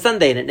out on a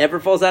Sunday and it never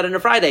falls out on a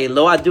Friday?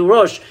 Lo Adu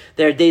Rosh,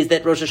 there are days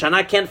that Rosh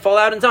Hashanah can't fall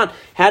out and so on.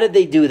 How did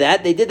they do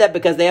that? They did that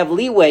because they have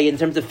leeway in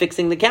terms of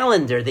fixing the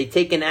calendar. They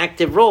take an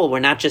active role.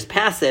 We're not just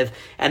passive.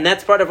 And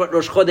that's part of what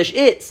Rosh Chodesh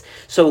is.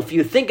 So if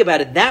you think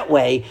about it that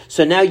way,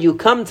 so now you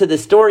come to the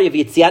story of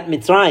Yetziat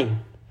Mitzrayim.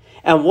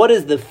 And what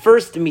is the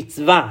first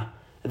mitzvah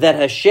that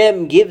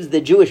Hashem gives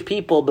the Jewish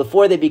people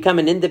before they become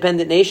an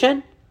independent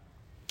nation?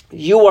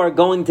 You are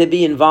going to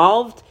be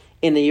involved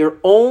in your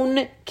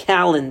own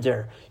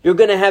calendar. You're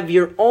going to have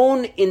your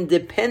own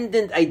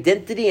independent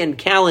identity and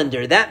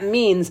calendar. That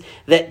means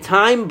that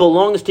time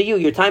belongs to you.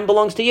 Your time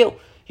belongs to you.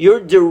 You're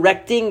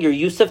directing your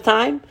use of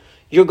time.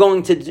 You're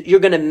going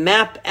to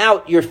map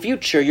out your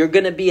future. You're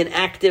going to be an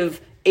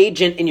active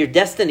agent in your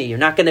destiny. You're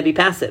not going to be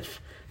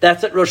passive.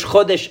 That's what Rosh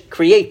Chodesh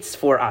creates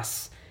for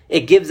us.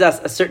 It gives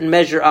us a certain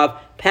measure of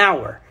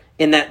power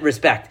in that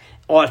respect.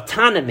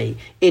 Autonomy.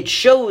 It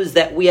shows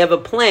that we have a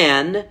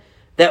plan,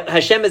 that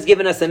Hashem has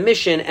given us a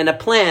mission and a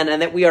plan,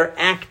 and that we are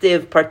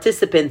active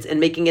participants in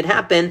making it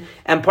happen.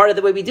 And part of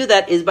the way we do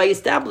that is by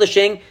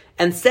establishing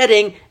and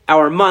setting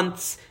our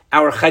months,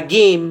 our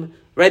chagim,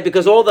 right?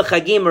 Because all the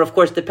chagim are, of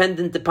course,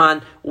 dependent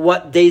upon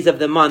what days of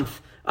the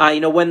month,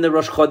 when the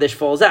Rosh Chodesh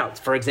falls out.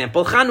 For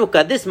example,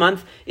 Chanukah this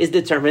month is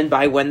determined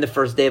by when the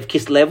first day of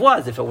Kislev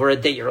was. If it were a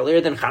day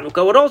earlier, then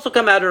Chanukah would also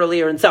come out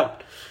earlier, and so on.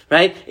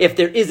 Right? If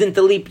there isn't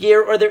a leap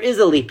year or there is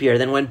a leap year,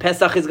 then when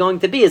Pesach is going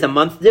to be is a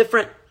month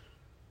different.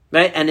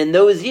 Right? And in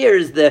those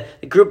years, the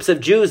groups of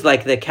Jews,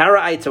 like the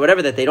Karaites or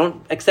whatever, that they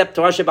don't accept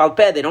Torah Sheba'al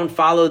Peh, they don't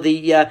follow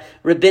the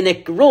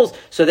rabbinic rules,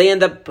 so they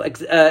end up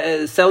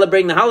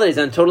celebrating the holidays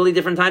on a totally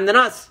different time than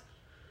us.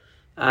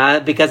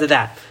 Because of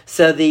that.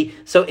 So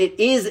it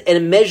is a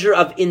measure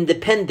of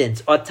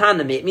independence,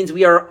 autonomy. It means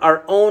we are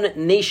our own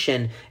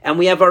nation, and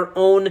we have our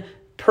own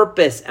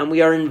purpose, and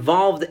we are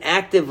involved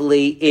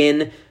actively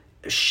in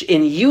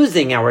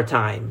using our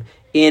time,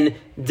 in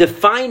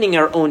defining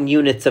our own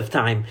units of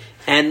time.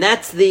 And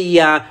that's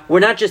we're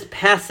not just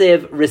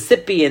passive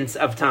recipients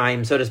of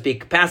time, so to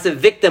speak, passive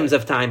victims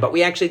of time, but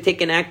we actually take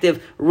an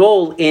active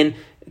role in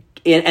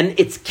and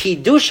it's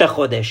Kiddush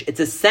HaChodesh. It's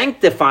a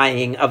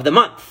sanctifying of the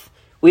month.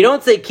 We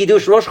don't say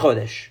Kiddush Rosh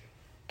Hodesh.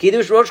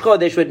 Kiddush Rosh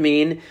Hodesh would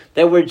mean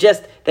that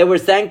we're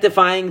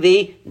sanctifying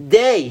the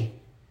day,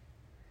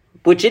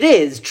 which it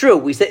is true.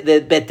 We say the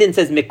Bet Din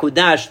says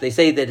Mekudash. They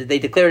say that they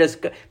declare it as,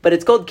 but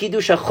it's called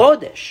Kiddush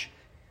HaChodesh.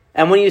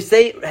 And when you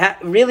say,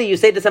 really, you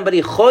say to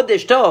somebody,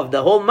 Chodesh Tov,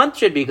 the whole month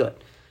should be good,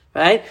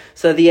 right?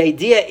 So the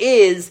idea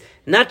is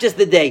not just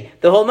the day,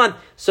 the whole month.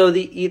 So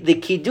the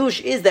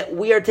Kiddush is that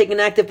we are taking an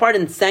active part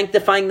in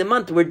sanctifying the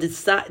month. We're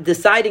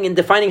deciding and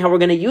defining how we're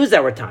going to use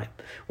our time.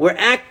 We're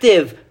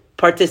active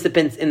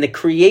participants in the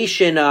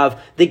creation of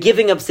the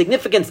giving of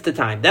significance to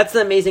time. That's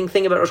the amazing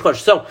thing about Rosh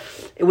Chodesh. So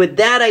with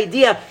that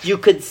idea, you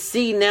could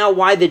see now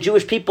why the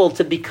Jewish people,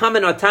 to become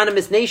an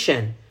autonomous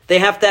nation, they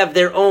have to have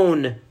their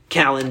own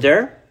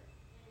calendar,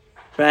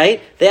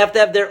 right? They have to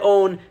have their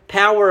own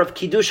power of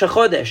Kiddush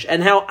HaChodesh,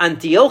 and how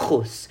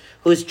Antiochus,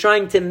 who's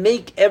trying to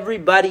make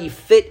everybody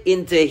fit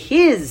into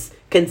his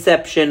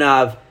conception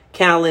of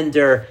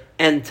calendar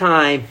and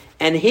time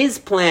and his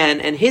plan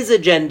and his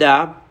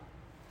agenda,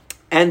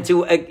 and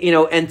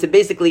to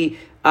basically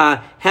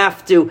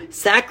have to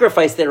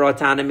sacrifice their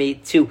autonomy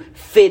to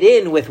fit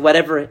in with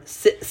whatever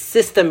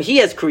system he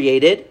has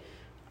created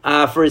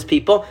for his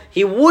people.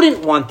 He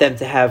wouldn't want them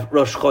to have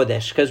Rosh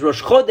Chodesh, because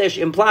Rosh Chodesh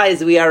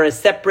implies we are a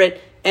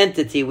separate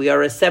entity, we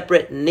are a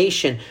separate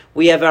nation,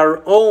 we have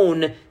our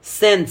own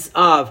sense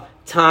of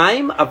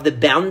time, of the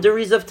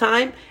boundaries of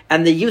time,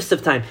 and the use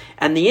of time.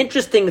 And the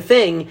interesting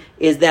thing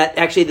is that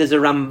actually there's a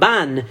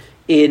Ramban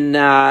in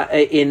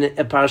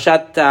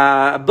Parashat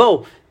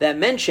Bo that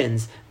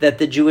mentions that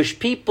the Jewish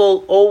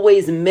people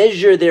always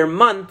measure their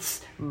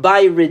months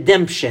by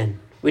redemption,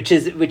 which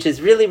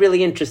is really,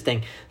 really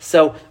interesting.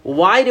 So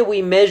why do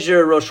we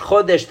measure Rosh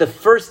Chodesh, the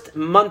first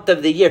month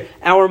of the year?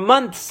 Our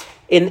months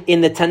in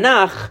the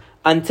Tanakh,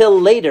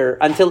 until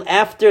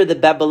after the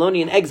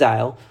Babylonian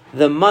exile,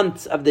 the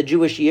months of the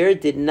Jewish year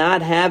did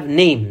not have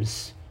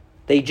names.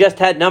 They just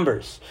had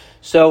numbers.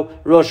 So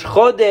Rosh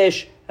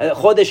Chodesh,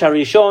 Chodesh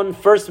HaRishon,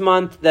 first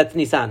month, that's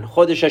Nisan.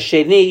 Chodesh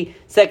HaSheni,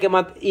 second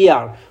month,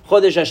 Iyar.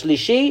 Chodesh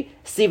HaShlishi,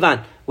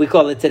 Sivan, we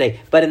call it today.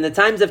 But in the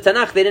times of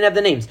Tanakh, they didn't have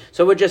the names.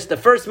 So we're just the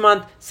first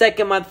month,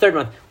 second month, third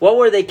month. What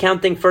were they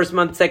counting first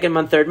month, second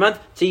month, third month?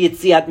 To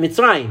Yetziat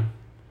Mitzrayim.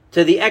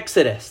 to the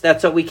Exodus.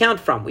 That's what we count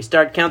from. We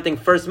start counting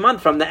first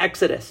month from the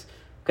Exodus.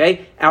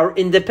 Okay? Our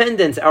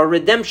independence, our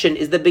redemption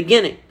is the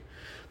beginning.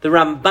 The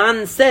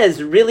Ramban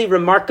says, really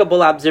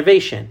remarkable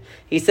observation.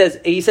 He says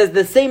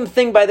the same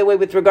thing, by the way,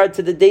 with regard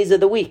to the days of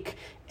the week.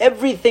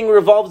 Everything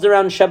revolves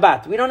around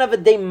Shabbat. We don't have a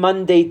day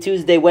Monday,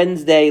 Tuesday,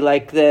 Wednesday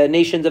like the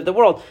nations of the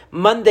world.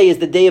 Monday is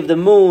the day of the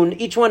moon.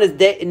 Each one is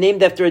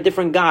named after a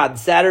different god.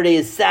 Saturday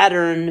is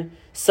Saturn.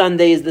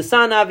 Sunday is the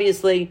sun,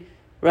 obviously.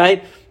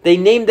 Right? They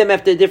named them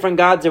after different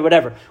gods or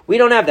whatever. We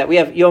don't have that. We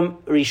have Yom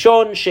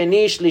Rishon,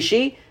 Sheni,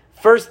 Shlishi.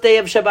 First day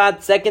of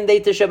Shabbat, second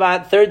day to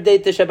Shabbat, third day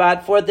to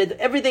Shabbat, fourth day.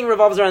 Everything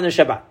revolves around the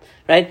Shabbat,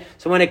 right?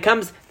 So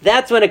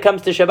that's when it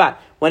comes to Shabbat.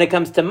 When it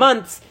comes to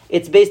months,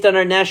 it's based on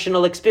our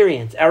national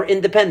experience, our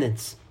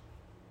independence.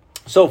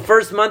 So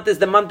first month is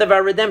the month of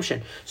our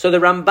redemption. So the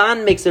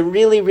Ramban makes a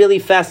really, really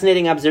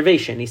fascinating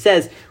observation. He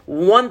says,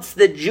 once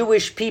the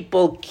Jewish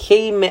people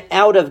came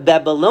out of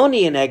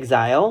Babylonian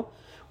exile,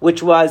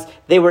 which was,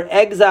 they were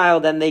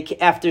exiled and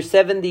after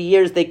 70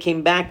 years, they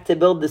came back to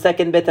build the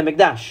second Beit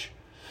HaMikdash.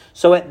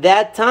 So at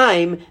that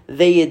time,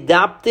 they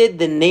adopted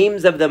the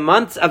names of the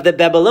months of the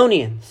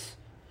Babylonians.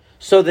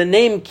 So the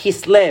name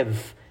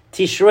Kislev,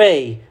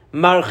 Tishrei,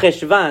 Mar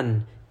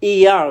Cheshvan,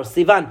 Iyar,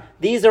 Sivan,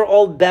 these are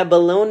all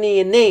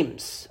Babylonian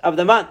names of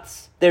the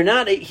months. They're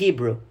not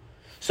Hebrew.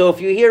 So if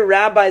you hear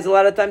rabbis a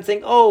lot of times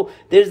saying,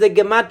 there's a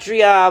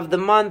gematria of the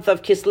month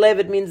of Kislev,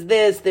 it means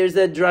this, there's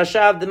a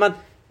drasha of the month,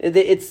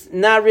 it's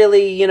not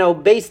really,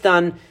 based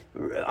on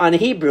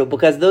Hebrew,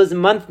 because those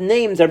month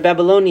names are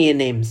Babylonian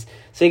names.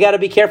 So you got to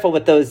be careful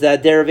with those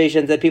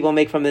derivations that people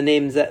make from the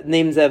names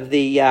of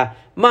the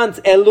months.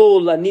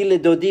 Elul, Anile,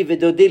 Dodi,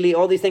 Vidodili,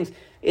 all these things.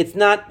 It's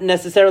not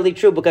necessarily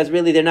true because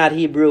really they're not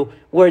Hebrew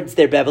words,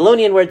 they're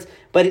Babylonian words.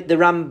 But the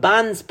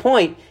Ramban's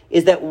point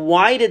is that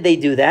why did they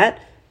do that?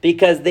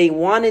 Because they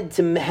wanted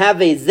to have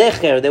a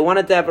zecher, they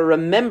wanted to have a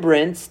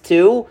remembrance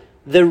to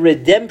the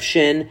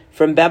redemption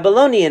from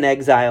Babylonian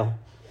exile.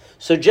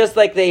 So just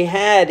like they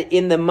had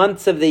in the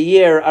months of the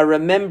year a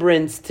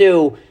remembrance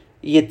to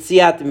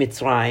Yetziat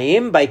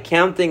Mitzrayim, by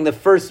counting the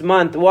first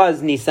month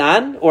was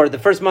Nisan, or the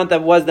first month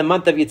was the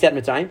month of Yetziat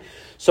Mitzrayim.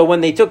 So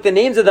when they took the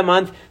names of the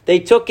month, they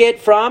took it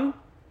from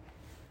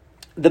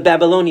the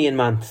Babylonian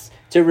months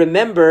to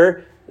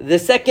remember the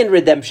second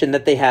redemption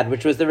that they had,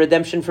 which was the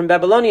redemption from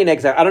Babylonian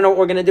exile. I don't know what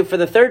we're going to do for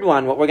the third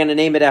one, what we're going to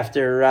name it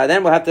after.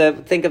 Then we'll have to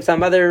think of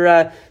some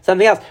other,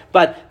 something else.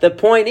 But the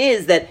point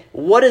is that,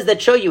 what does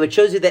that show you? It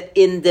shows you that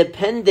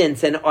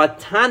independence and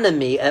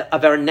autonomy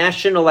of our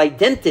national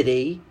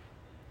identity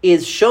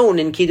is shown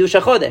in Kiddush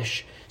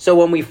HaChodesh. So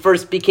when we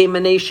first became a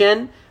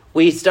nation,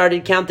 we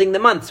started counting the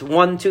months,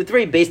 1, 2,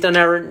 3, based on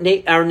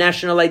our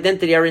national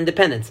identity, our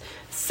independence.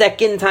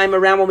 Second time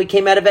around when we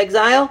came out of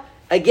exile,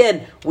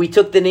 again, we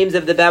took the names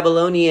of the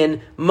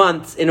Babylonian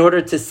months in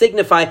order to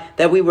signify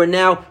that we were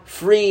now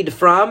freed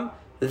from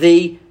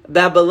the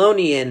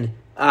Babylonian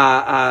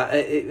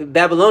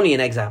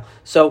exile.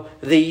 So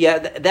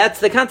that's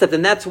the concept,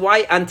 and that's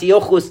why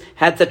Antiochus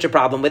had such a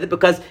problem with it,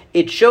 because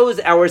it shows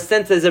our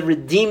sense as a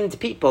redeemed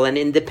people, an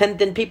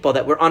independent people,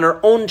 that we're on our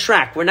own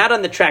track. We're not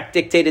on the track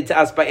dictated to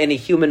us by any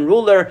human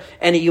ruler,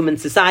 any human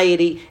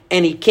society,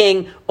 any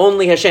king,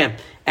 only Hashem.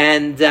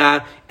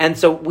 And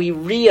so we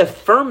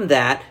reaffirm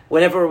that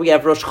whenever we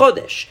have Rosh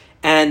Hodesh.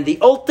 And the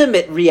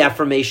ultimate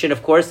reaffirmation,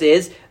 of course,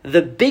 is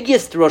the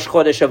biggest Rosh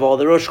Hodesh of all,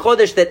 the Rosh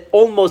Hodesh that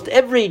almost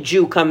every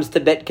Jew comes to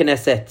Bet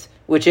Knesset,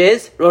 which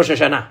is Rosh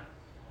Hashanah.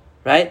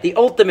 Right? The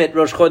ultimate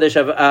Rosh Hodesh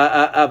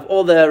of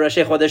all the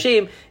Rashi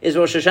Chodeshim is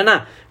Rosh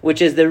Hashanah,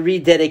 which is the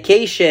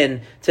rededication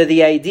to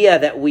the idea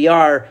that we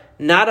are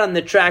not on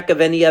the track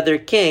of any other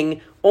king,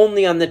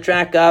 only on the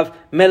track of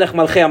Melech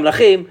Malchei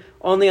Amlachim,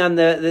 only on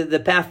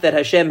the path that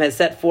Hashem has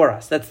set for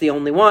us. That's the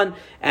only one,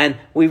 and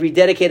we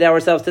rededicate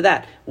ourselves to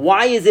that.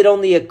 Why is it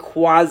only a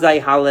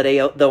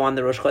quasi-holiday, though, on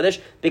the Rosh Chodesh?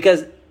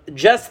 Because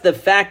just the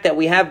fact that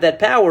we have that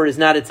power is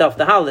not itself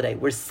the holiday.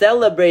 We're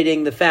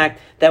celebrating the fact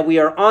that we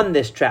are on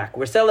this track.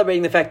 We're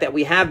celebrating the fact that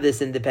we have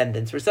this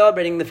independence. We're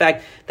celebrating the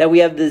fact that we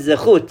have the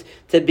zechut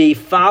to be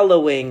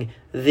following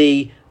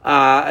the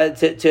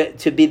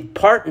to be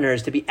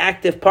partners, to be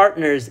active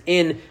partners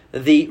in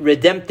the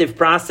redemptive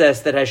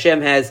process that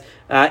Hashem has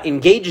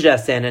engaged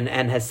us in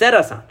and has set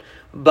us on.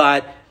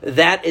 But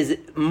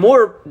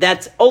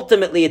that's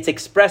ultimately, it's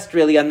expressed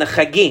really on the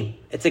chagim.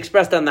 It's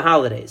expressed on the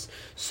holidays.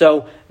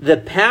 So the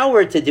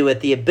power to do it,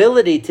 the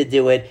ability to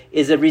do it,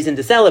 is a reason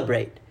to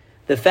celebrate.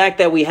 The fact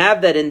that we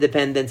have that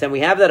independence and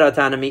we have that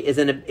autonomy is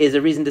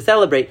a reason to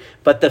celebrate.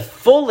 But the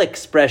full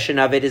expression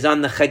of it is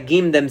on the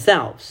chagim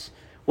themselves,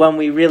 when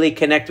we really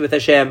connect with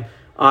Hashem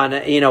on,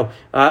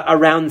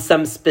 around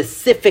some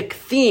specific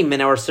theme in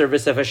our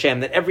service of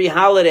Hashem. That every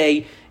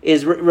holiday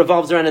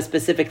revolves around a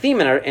specific theme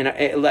in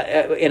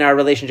our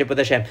relationship with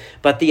Hashem.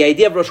 But the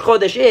idea of Rosh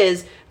Chodesh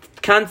is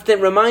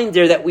constant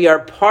reminder that we are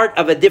part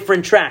of a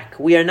different track.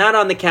 We are not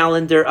on the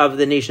calendar of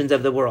the nations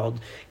of the world.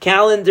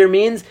 Calendar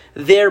means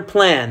their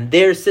plan,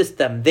 their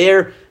system,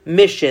 their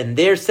mission,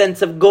 their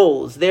sense of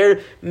goals, their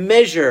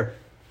measure.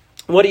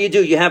 What do?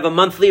 You have a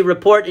monthly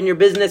report in your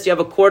business, you have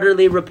a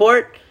quarterly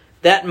report.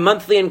 that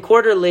monthly and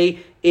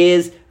quarterly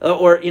is,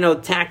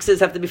 taxes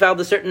have to be filed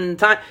a certain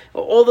time.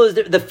 All those,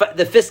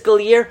 the fiscal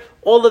year,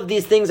 all of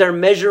these things are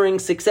measuring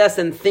success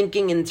and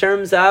thinking in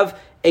terms of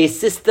a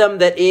system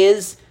that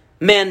is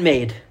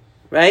man-made,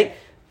 right?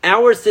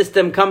 Our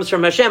system comes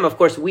from Hashem. Of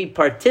course, we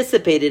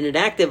participate in it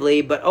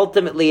actively, but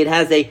ultimately it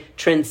has a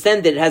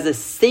transcendent, it has a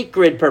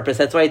sacred purpose.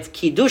 That's why it's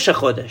Kiddush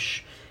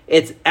HaChodesh.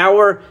 It's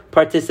our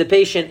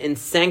participation in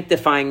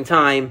sanctifying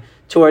time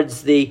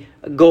towards the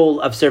goal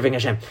of serving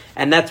Hashem.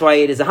 And that's why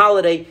it is a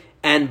holiday.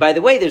 And by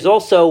the way, there's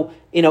also,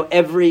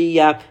 every,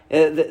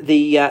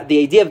 the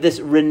idea of this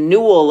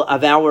renewal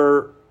of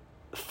our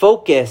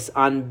focus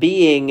on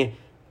being,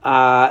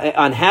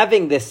 on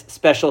having this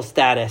special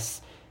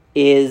status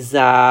is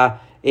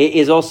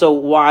also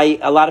why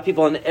a lot of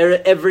people on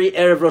every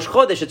Erev Rosh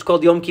Hodesh, it's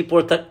called Yom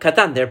Kippur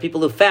Katan. There are people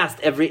who fast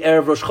every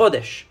Erev Rosh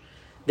Hodesh.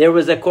 There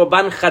was a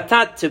Korban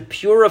Chatat to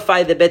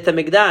purify the Bet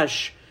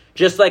HaMikdash,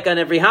 just like on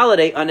every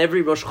holiday, on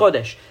every Rosh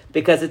Hodesh,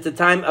 because it's a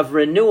time of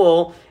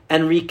renewal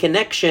and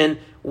reconnection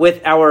with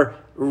our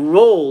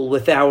role,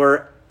 with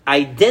our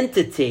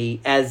identity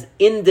as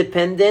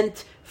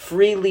independent,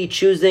 freely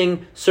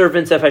choosing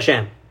servants of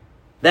Hashem.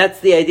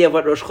 That's the idea of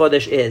what Rosh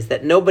Hodesh is,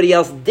 that nobody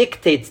else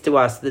dictates to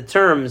us the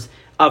terms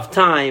of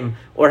time,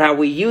 or how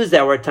we use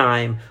our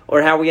time,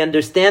 or how we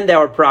understand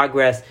our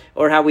progress,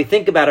 or how we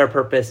think about our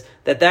purpose,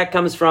 that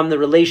comes from the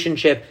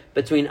relationship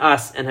between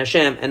us and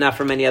Hashem, and not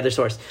from any other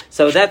source.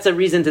 So that's a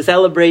reason to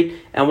celebrate,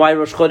 and why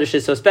Rosh Hodesh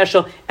is so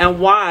special,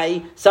 and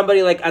why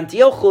somebody like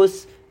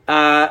Antiochus,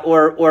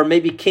 or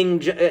maybe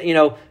Kim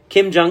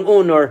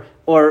Jong-un,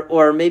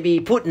 or maybe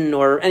Putin,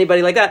 or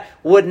anybody like that,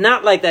 would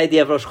not like the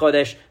idea of Rosh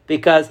Hodesh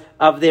because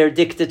of their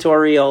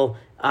dictatorial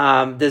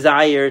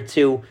desire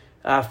to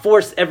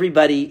force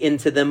everybody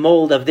into the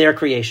mold of their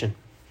creation.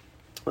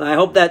 I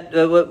hope that.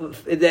 Do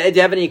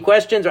you have any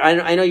questions? Or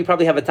I know you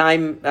probably have a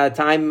time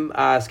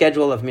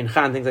schedule of mincha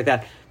and things like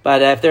that.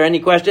 But if there are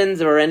any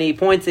questions or any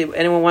points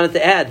anyone wanted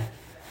to add,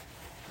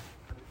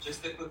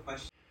 just a quick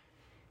question.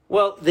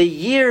 Well, the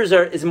years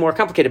is more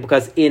complicated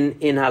because in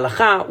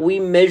halacha we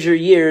measure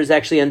years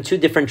actually on two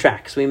different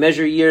tracks. We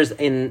measure years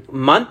in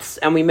months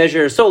and we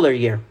measure a solar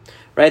year.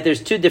 Right,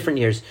 there's two different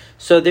years.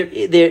 So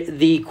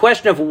the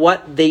question of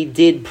what they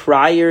did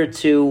prior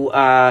to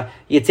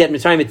Yetziat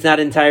Mitzrayim, it's not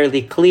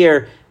entirely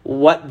clear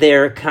what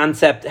their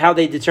concept, how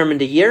they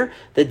determined a year.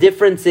 The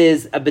difference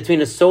is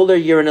between a solar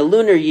year and a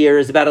lunar year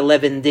is about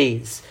 11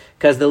 days.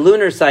 Because the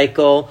lunar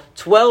cycle,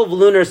 12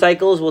 lunar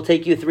cycles will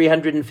take you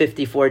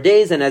 354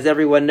 days. And as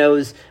everyone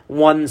knows,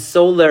 one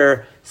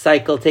solar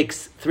cycle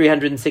takes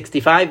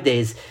 365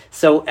 days.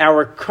 So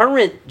our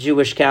current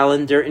Jewish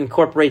calendar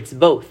incorporates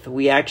both.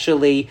 We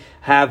actually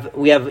have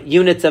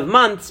units of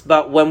months,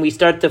 but when we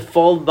start to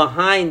fall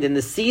behind in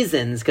the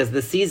seasons, because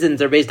the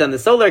seasons are based on the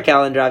solar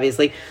calendar,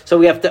 obviously, so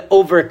we have to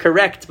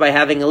overcorrect by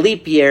having a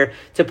leap year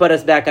to put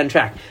us back on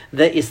track.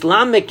 The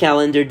Islamic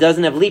calendar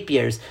doesn't have leap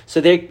years,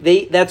 so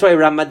that's why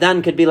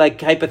Ramadan could be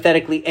like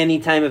hypothetically any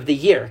time of the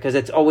year, because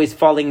it's always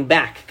falling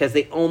back, because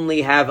they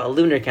only have a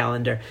lunar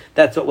calendar.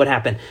 That's what would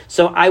happen.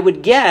 So I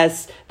would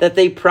guess that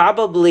they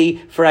probably,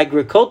 for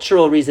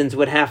agricultural reasons,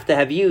 would have to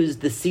have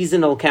used the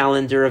seasonal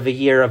calendar of a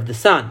year of the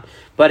sun.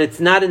 But it's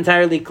not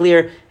entirely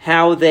clear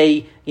how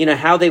they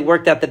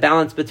worked out the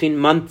balance between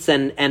months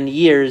and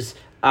years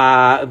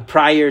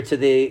prior to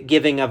the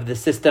giving of the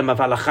system of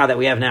halacha that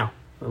we have now.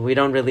 We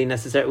don't really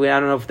necessarily. I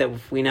don't know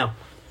if we know.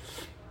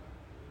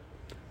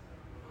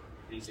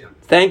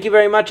 Thank you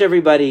very much,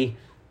 everybody.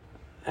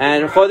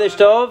 And Chodesh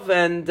Tov,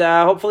 and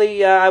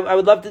hopefully I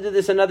would love to do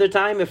this another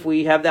time. If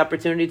we have the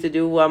opportunity to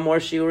do more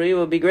shiuri, it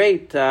would be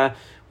great.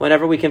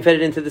 Whenever we can fit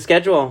it into the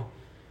schedule.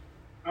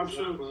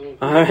 Absolutely.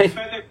 All right.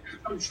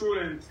 I'm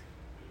sure.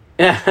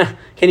 Yeah.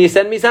 Can you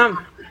send me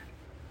some?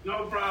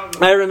 No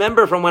problem. I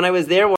remember from when I was there.